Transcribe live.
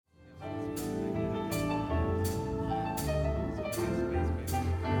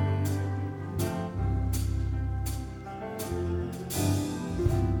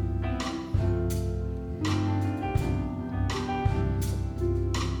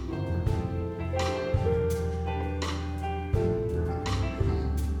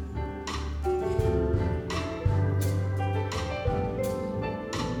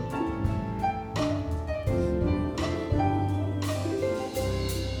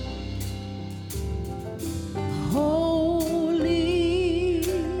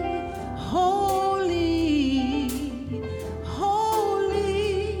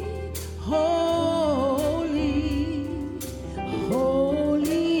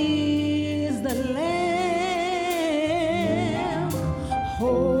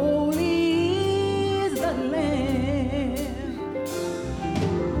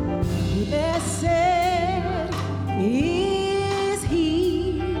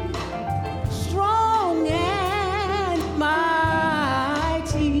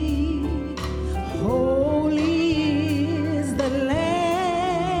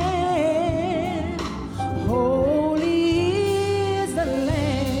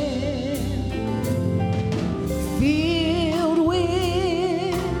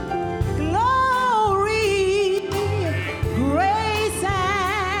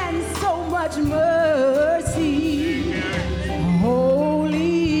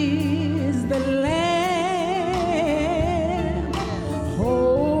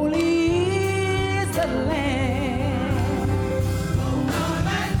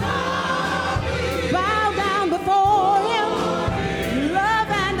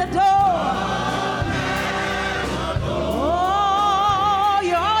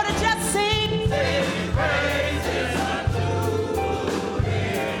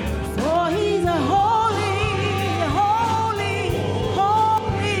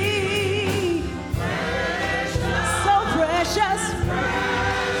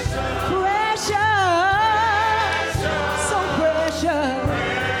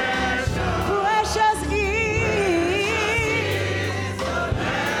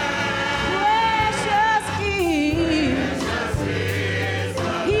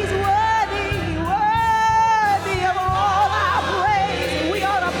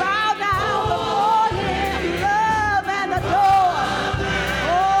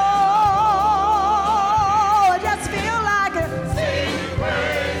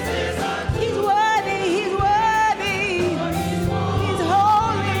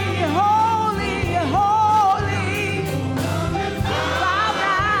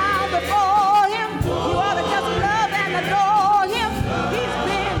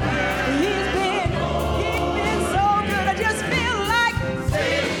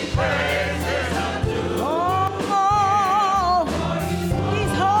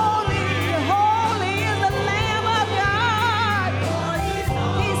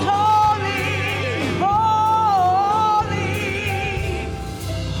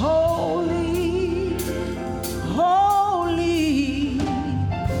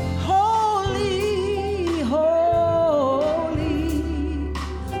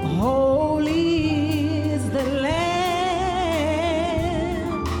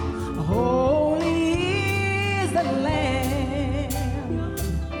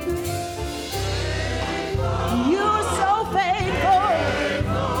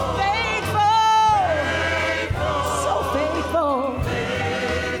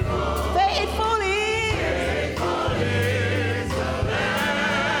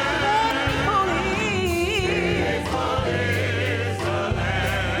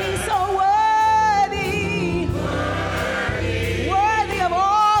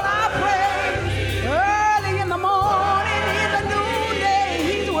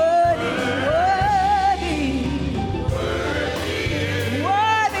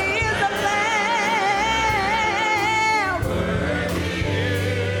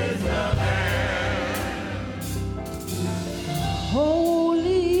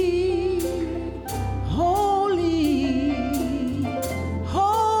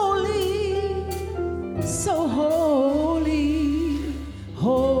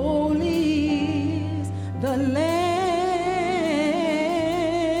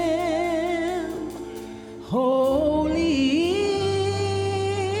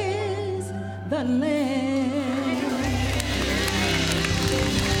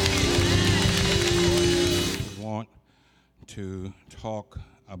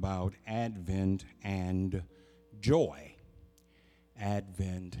about Advent and joy.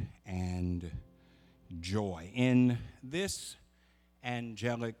 Advent and joy. In this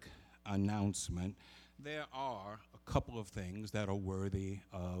angelic announcement, there are a couple of things that are worthy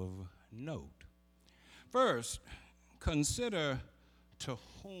of note. First, consider to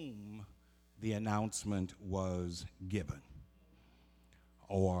whom the announcement was given,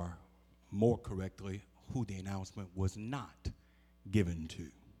 or more correctly, who the announcement was not given to.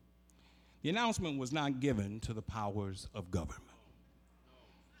 The announcement was not given to the powers of government.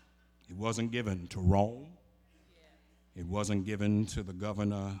 It wasn't given to Rome. It wasn't given to the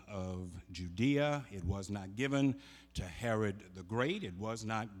governor of Judea. It was not given to Herod the Great. It was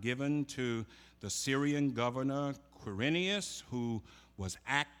not given to the Syrian governor Quirinius, who was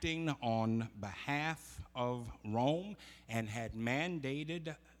acting on behalf of Rome and had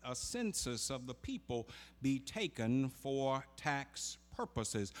mandated a census of the people be taken for tax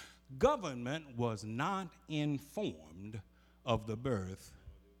purposes. Government was not informed of the birth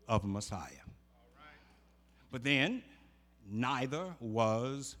of Messiah. But then, neither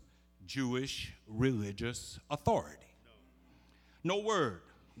was Jewish religious authority. No word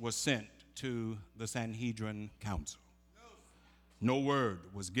was sent to the Sanhedrin Council. No word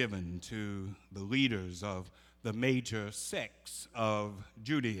was given to the leaders of the major sects of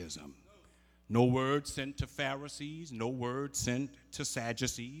Judaism. No word sent to Pharisees, no word sent to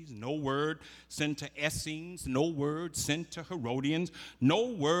Sadducees, no word sent to Essenes, no word sent to Herodians, no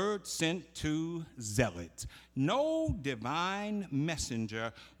word sent to Zealots. No divine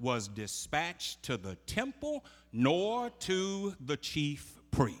messenger was dispatched to the temple nor to the chief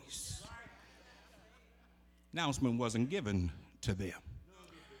priests. Announcement wasn't given to them.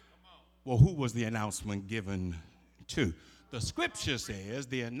 Well, who was the announcement given to? The scripture says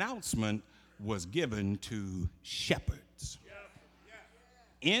the announcement was given to shepherds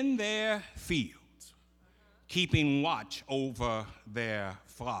in their fields, keeping watch over their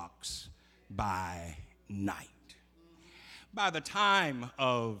flocks by night. By the time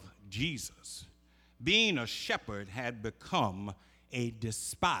of Jesus, being a shepherd had become a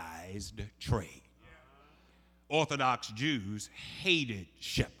despised trade. Orthodox Jews hated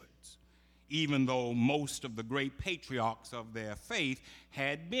shepherds, even though most of the great patriarchs of their faith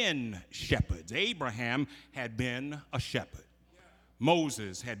had been shepherds. Abraham had been a shepherd.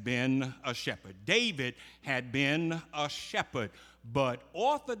 Moses had been a shepherd. David had been a shepherd. But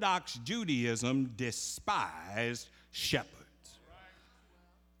Orthodox Judaism despised shepherds.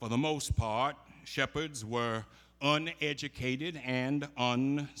 For the most part, shepherds were uneducated and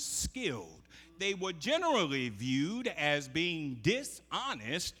unskilled. They were generally viewed as being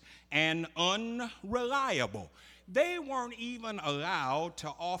dishonest and unreliable. They weren't even allowed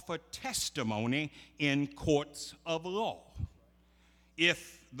to offer testimony in courts of law.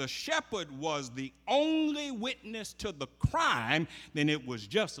 If the shepherd was the only witness to the crime, then it was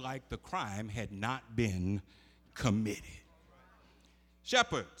just like the crime had not been committed.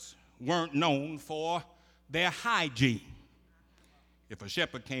 Shepherds weren't known for their hygiene. If a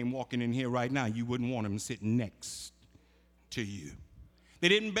shepherd came walking in here right now, you wouldn't want him sitting next to you. They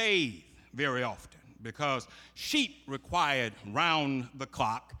didn't bathe very often because sheep required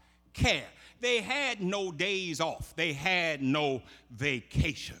round-the-clock care. They had no days off. They had no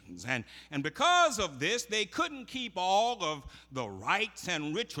vacations. And because of this, they couldn't keep all of the rites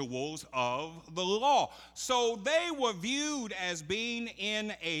and rituals of the law. So they were viewed as being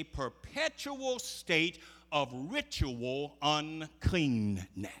in a perpetual state of ritual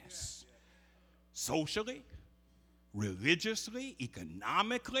uncleanness. Socially, religiously,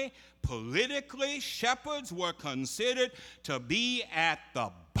 economically, politically, shepherds were considered to be at the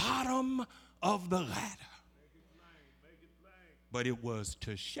bottom of the ladder. But it was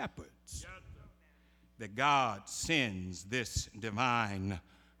to shepherds that God sends this divine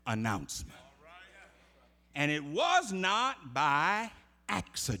announcement. And it was not by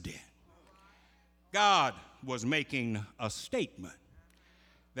accident. God was making a statement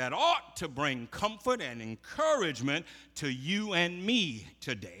that ought to bring comfort and encouragement to you and me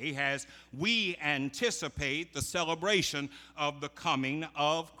today as we anticipate the celebration of the coming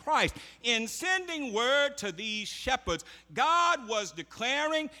of Christ. In sending word to these shepherds, God was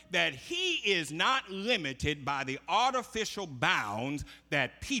declaring that he is not limited by the artificial bounds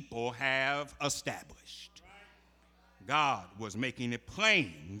that people have established. God was making it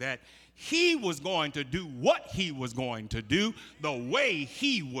plain that he was going to do what he was going to do the way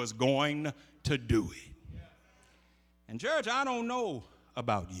he was going to do it. And church, I don't know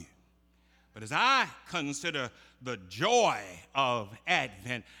about you, but as I consider the joy of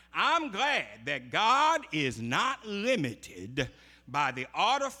Advent, I'm glad that God is not limited by the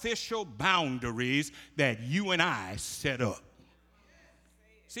artificial boundaries that you and I set up.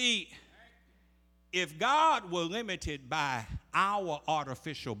 See, if God were limited by our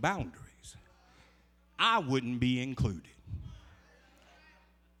artificial boundaries, I wouldn't be included.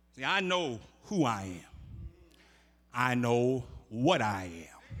 See, I know who I am. I know what I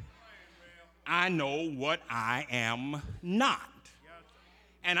am. I know what I am not.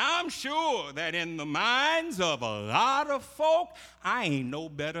 And I'm sure that in the minds of a lot of folk, I ain't no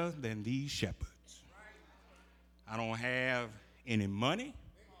better than these shepherds. I don't have any money,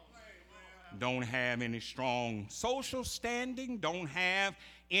 don't have any strong social standing, don't have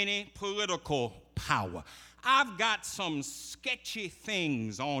any political power. I've got some sketchy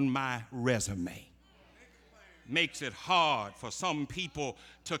things on my resume. Makes it hard for some people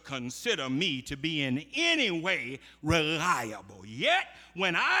to consider me to be in any way reliable. Yet,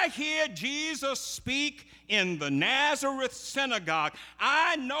 when I hear Jesus speak in the Nazareth synagogue,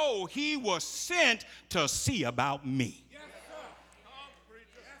 I know he was sent to see about me.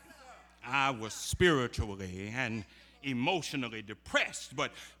 I was spiritually and emotionally depressed,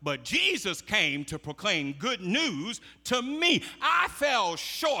 but Jesus came to proclaim good news to me. I fell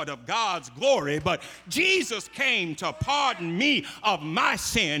short of God's glory, but Jesus came to pardon me of my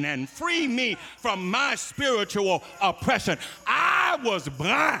sin and free me from my spiritual oppression. I was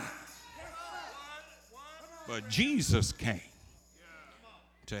blind, but Jesus came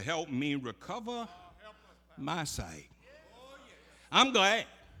to help me recover my sight. I'm glad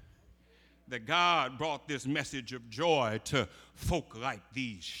that God brought this message of joy to folk like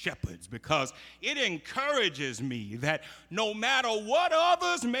these shepherds, because it encourages me that no matter what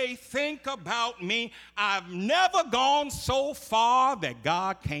others may think about me, I've never gone so far that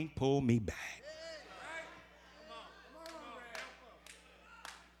God can't pull me back.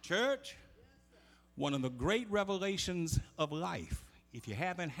 Church, one of the great revelations of life, if you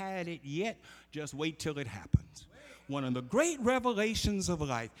haven't had it yet, just wait till it happens. One of the great revelations of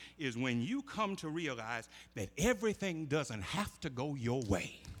life is when you come to realize that everything doesn't have to go your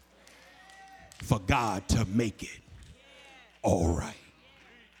way for God to make it all right.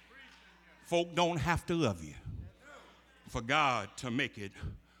 Folk don't have to love you for God to make it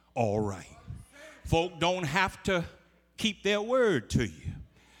all right. Folk don't have to keep their word to you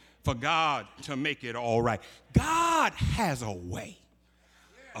for God to make it all right. God has a way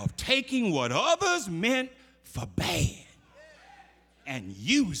of taking what others meant for bad and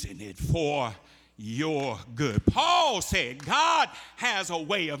using it for your good. Paul said God has a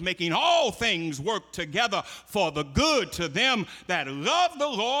way of making all things work together for the good to them that love the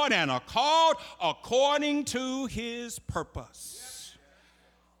Lord and are called according to his purpose.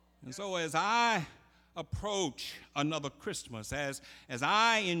 And so as I approach another Christmas, as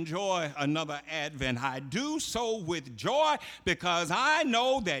I enjoy another Advent, I do so with joy because I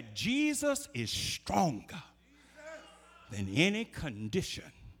know that Jesus is stronger than any condition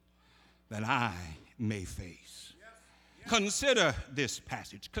that I may face. Consider this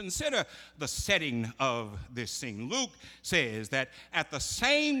passage. Consider the setting of this scene. Luke says that at the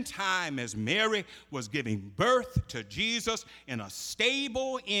same time as Mary was giving birth to Jesus in a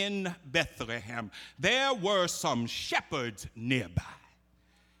stable in Bethlehem, there were some shepherds nearby,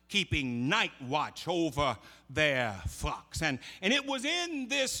 keeping night watch over their flocks. And it was in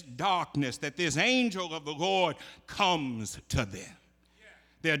this darkness that this angel of the Lord comes to them.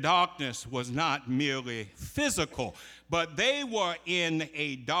 Their darkness was not merely physical, but they were in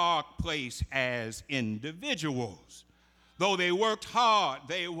a dark place as individuals. Though they worked hard,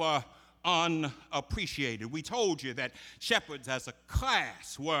 they were unappreciated. We told you that shepherds as a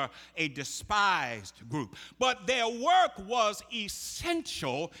class were a despised group, but their work was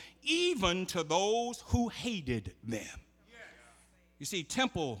essential even to those who hated them. You see,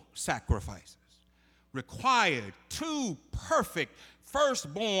 temple sacrifices required 2 perfect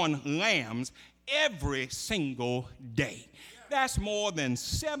firstborn lambs every single day. That's more than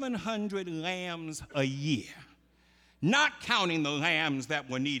 700 lambs a year, not counting the lambs that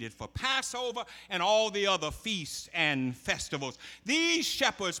were needed for Passover and all the other feasts and festivals. These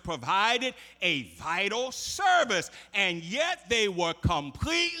shepherds provided a vital service, and yet they were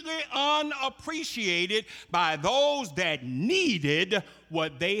completely unappreciated by those that needed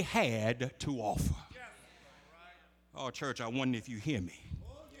what they had to offer. Oh, church, I wonder if you hear me.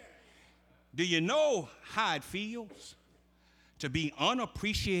 Do you know how it feels to be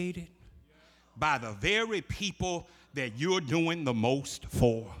unappreciated by the very people that you're doing the most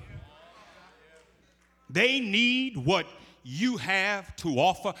for? They need what you have to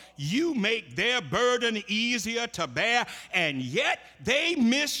offer. You make their burden easier to bear, and yet they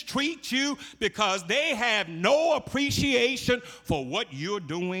mistreat you because they have no appreciation for what you're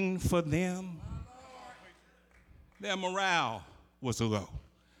doing for them. Their morale was low.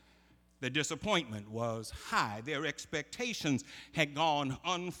 Their disappointment was high. Their expectations had gone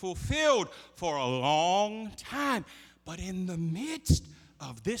unfulfilled for a long time. But in the midst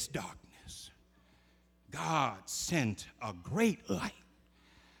of this darkness, God sent a great light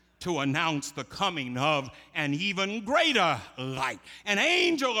to announce the coming of an even greater light. An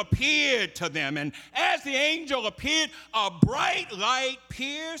angel appeared to them, and as the angel appeared, a bright light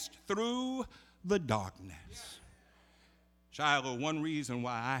pierced through the darkness. Shiloh, one reason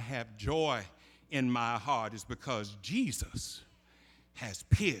why I have joy in my heart is because Jesus has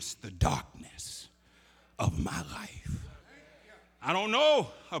pierced the darkness of my life. I don't know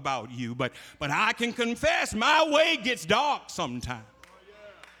about you, but I can confess my way gets dark sometimes.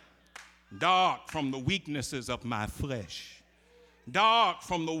 Dark from the weaknesses of my flesh. Dark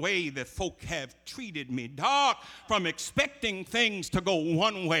from the way that folk have treated me. Dark from expecting things to go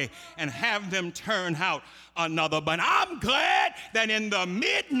one way and have them turn out another. But I'm glad that in the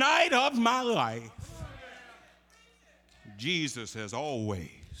midnight of my life, Jesus has always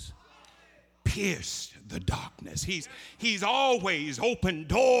pierced the darkness. He's always opened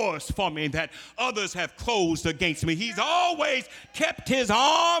doors for me that others have closed against me. He's always kept his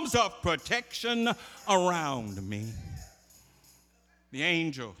arms of protection around me. The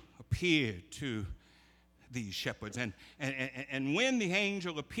angel appeared to these shepherds, and when the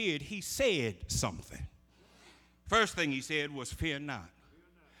angel appeared, he said something. First thing he said was, "Fear not."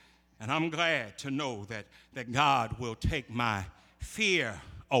 And I'm glad to know that God will take my fear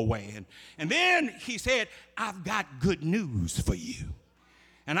away. And then he said, "I've got good news for you."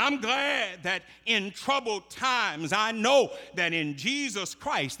 And I'm glad that in troubled times, I know that in Jesus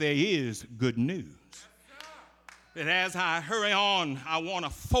Christ there is good news. But as I hurry on, I want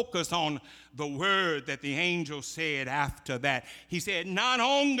to focus on the word that the angel said after that. He said, not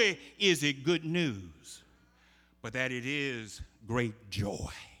only is it good news, but that it is great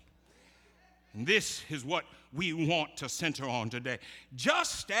joy. And this is what we want to center on today.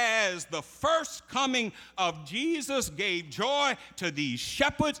 Just as the first coming of Jesus gave joy to these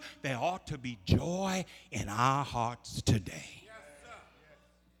shepherds, there ought to be joy in our hearts today.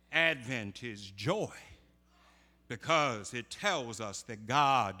 Advent is joy, because it tells us that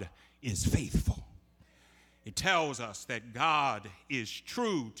God is faithful. It tells us that God is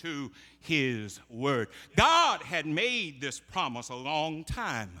true to his word. God had made this promise a long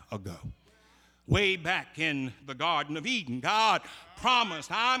time ago. Way back in the Garden of Eden, God promised,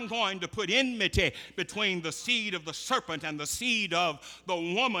 I'm going to put enmity between the seed of the serpent and the seed of the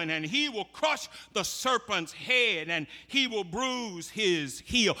woman, and he will crush the serpent's head and he will bruise his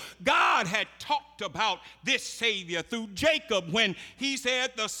heel. God had talked about this Savior through Jacob when he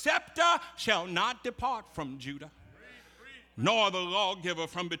said, the scepter shall not depart from Judah, nor the lawgiver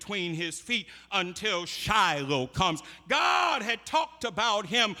from between his feet until Shiloh comes. God had talked about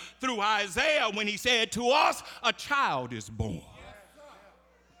him through Isaiah when he said, to us a child is born.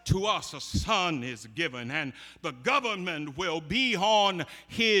 To us a son is given, and the government will be on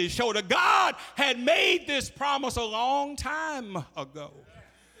his shoulder. God had made this promise a long time ago.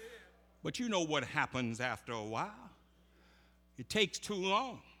 But you know what happens after a while? It takes too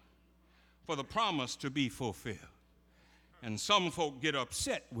long for the promise to be fulfilled. And some folk get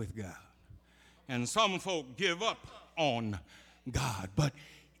upset with God. And some folk give up on God. But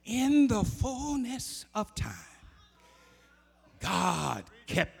in the fullness of time, God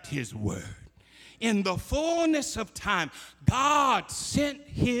kept his word. In the fullness of time, God sent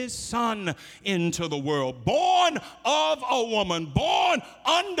his son into the world, born of a woman, born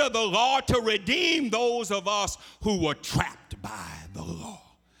under the law to redeem those of us who were trapped by the law.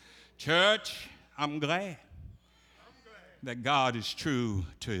 Church, I'm glad that God is true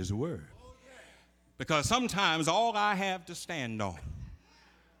to his word. Because sometimes all I have to stand on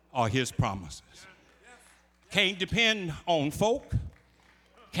are his promises. Can't depend on folk.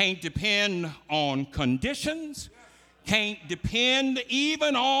 Can't depend on conditions. Can't depend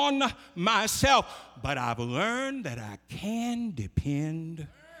even on myself. But I've learned that I can depend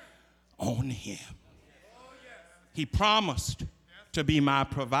on him. He promised to be my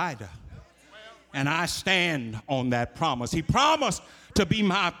provider, and I stand on that promise. He promised to be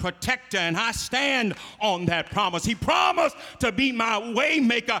my protector, and I stand on that promise. He promised to be my way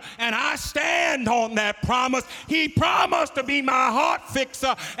maker, and I stand on that promise. He promised to be my heart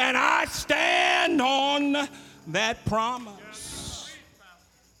fixer, and I stand on that promise.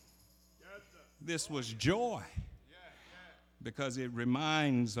 This was joy because it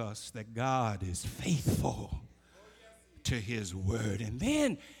reminds us that God is faithful to his word. And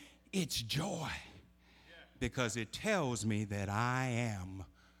then it's joy because it tells me that I am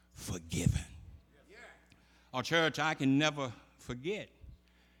forgiven. Our church, I can never forget,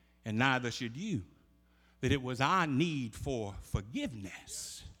 and neither should you, that it was our need for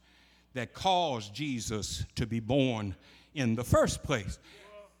forgiveness that caused Jesus to be born in the first place.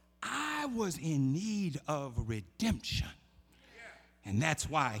 I was in need of redemption. And that's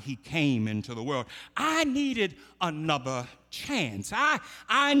why he came into the world. I needed another chance.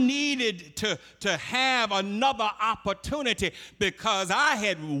 I needed to have another opportunity because I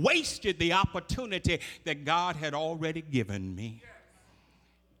had wasted the opportunity that God had already given me.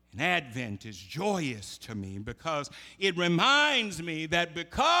 And Advent is joyous to me because it reminds me that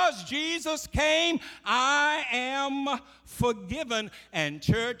because Jesus came, I am forgiven. And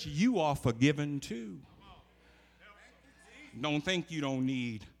church, you are forgiven too. Don't think you don't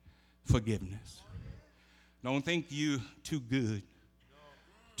need forgiveness. Don't think you too good,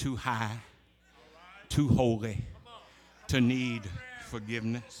 too high, too holy to need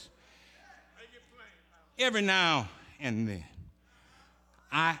forgiveness. Every now and then,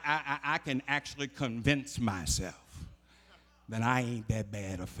 I can actually convince myself that I ain't that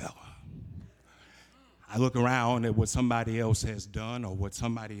bad a fella. I look around at what somebody else has done or what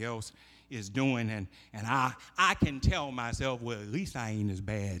somebody else is doing, and I can tell myself, well, at least I ain't as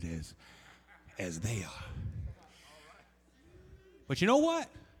bad as they are. But you know what?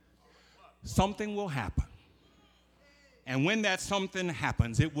 Something will happen. And when that something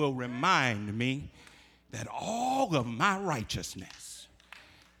happens, it will remind me that all of my righteousness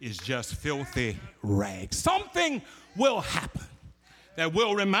is just filthy rags. Something will happen that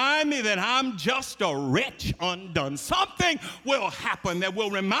will remind me that I'm just a wretch undone. Something will happen that will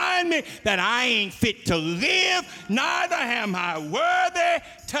remind me that I ain't fit to live, neither am I worthy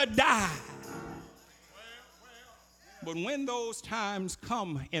to die. But when those times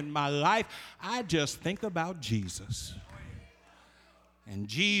come in my life, I just think about Jesus. And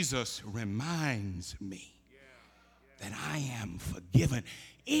Jesus reminds me that I am forgiven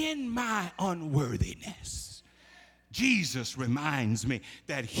in my unworthiness. Jesus reminds me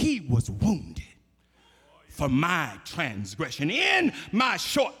that he was wounded for my transgression. In my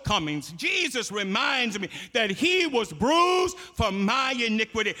shortcomings, Jesus reminds me that he was bruised for my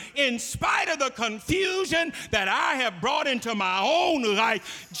iniquity. In spite of the confusion that I have brought into my own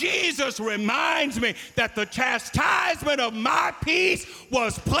life, Jesus reminds me that the chastisement of my peace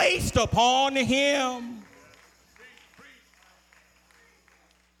was placed upon him.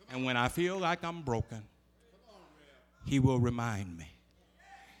 And when I feel like I'm broken, he will remind me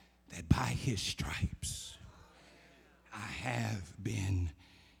that by his stripes I have been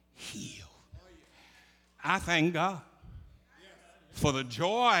healed. I thank God for the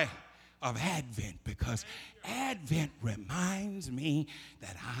joy of Advent because Advent reminds me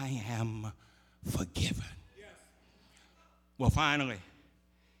that I am forgiven. Well, finally,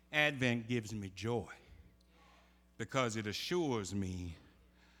 Advent gives me joy because it assures me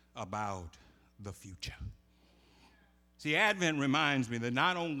about the future. See, Advent reminds me that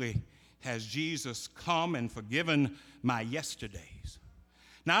not only has Jesus come and forgiven my yesterdays,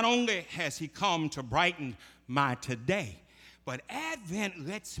 not only has he come to brighten my today, but Advent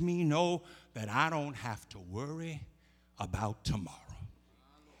lets me know that I don't have to worry about tomorrow.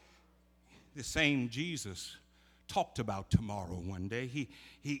 The same Jesus talked about tomorrow one day.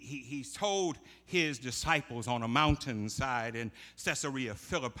 He told his disciples on a mountainside in Caesarea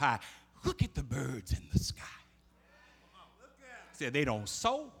Philippi, look at the birds in the sky. They don't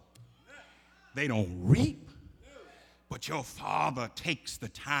sow, they don't reap, but your Father takes the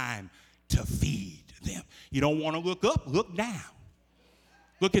time to feed them. You don't want to look up, look down.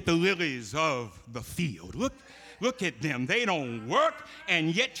 Look at the lilies of the field. Look at them. They don't work,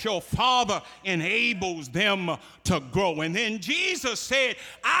 and yet your Father enables them to grow. And then Jesus said,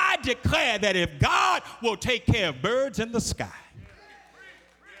 I declare that if God will take care of birds in the sky,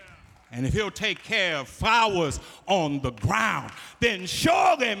 and if he'll take care of flowers on the ground, then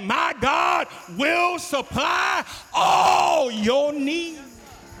surely my God will supply all your needs.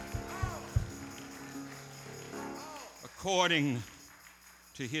 According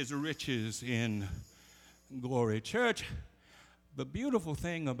to his riches in glory. Church, the beautiful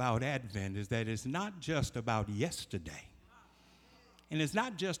thing about Advent is that it's not just about yesterday. And it's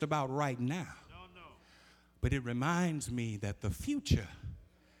not just about right now. But it reminds me that the future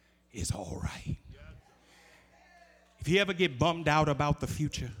is all right. If you ever get bummed out about the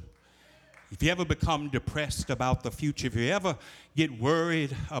future, If you ever become depressed about the future, if you ever get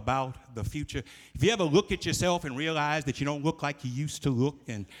worried about the future, if you ever look at yourself and realize that you don't look like you used to look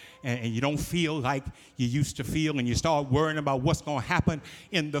and you don't feel like you used to feel, and you start worrying about what's going to happen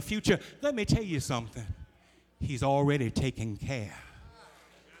in the future, let me tell you something. He's already taken care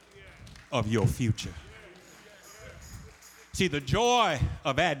of your future. See, the joy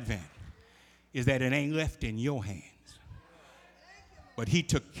of Advent is that it ain't left in your hands, but he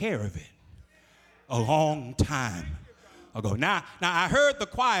took care of it a long time ago. Now I heard the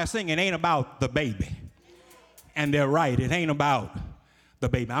choir sing, it ain't about the baby. And they're right, it ain't about the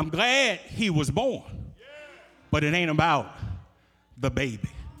baby. I'm glad he was born, but it ain't about the baby.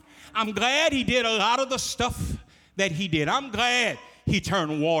 I'm glad he did a lot of the stuff that he did. I'm glad he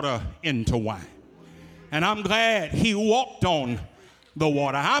turned water into wine. And I'm glad he walked on the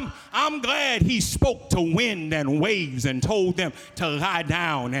water. I'm glad he spoke to wind and waves and told them to lie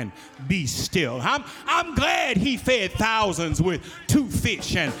down and be still. I'm glad he fed thousands with 2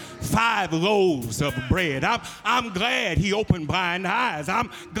 fish and 5 loaves of bread. I'm glad he opened blind eyes. I'm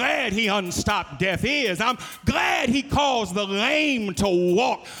glad he unstopped deaf ears. I'm glad he caused the lame to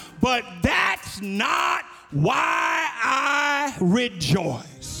walk. But that's not why I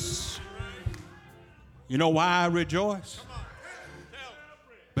rejoice. You know why I rejoice?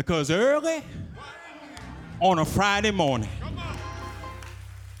 Because early on a Friday morning,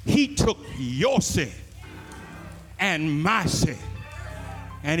 he took your sin and my sin,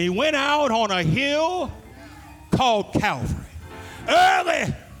 and he went out on a hill called Calvary.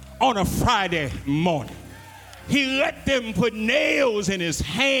 Early on a Friday morning, he let them put nails in his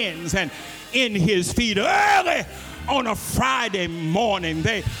hands and in his feet. Early on a Friday morning,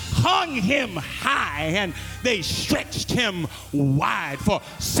 they hung him high and they stretched him wide. For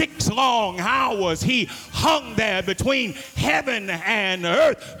 6 long hours he hung there between heaven and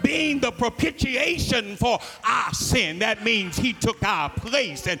earth, being the propitiation for our sin. That means he took our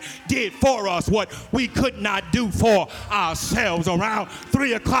place and did for us what we could not do for ourselves. Around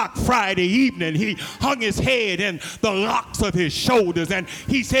 3 o'clock Friday evening, he hung his head and the locks of his shoulders, and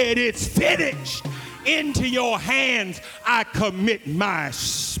he said, "It's finished. Into your hands I commit my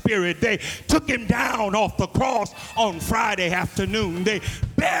spirit." They took him down off the cross on Friday afternoon. They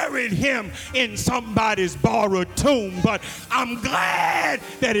buried him in somebody's borrowed tomb. But I'm glad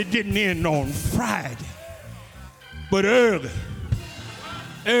that it didn't end on Friday, but early.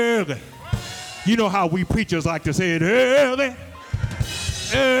 You know how we preachers like to say it, early.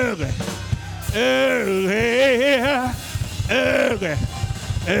 Early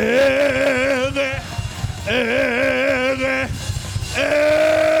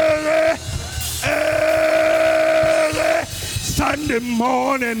Sunday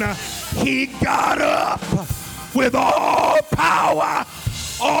morning, he got up with all power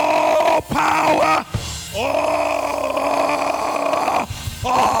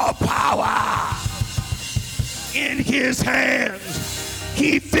in his hands.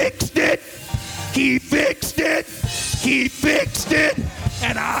 He fixed it,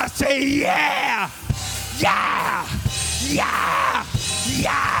 and I say, yeah.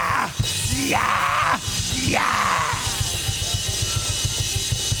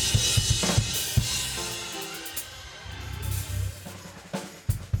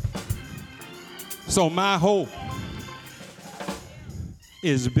 So my hope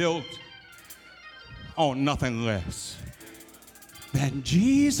is built on nothing less than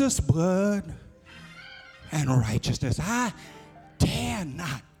Jesus' blood and righteousness. I dare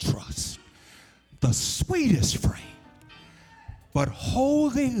not trust the sweetest frame, but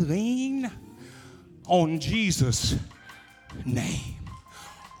wholly lean on Jesus' name,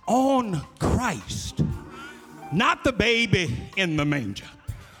 on Christ, not the baby in the manger,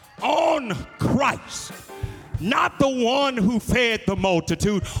 on Christ, not the one who fed the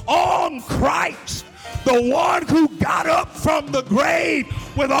multitude, on Christ, the one who got up from the grave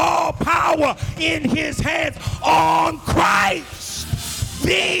with all power in his hands, on Christ,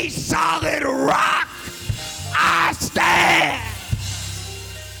 the solid rock I stand.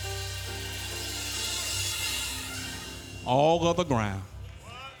 All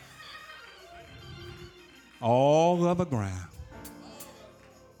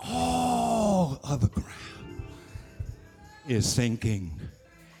of the ground is sinking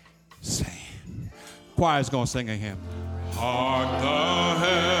sand. Choir's gonna sing a hymn. Hark the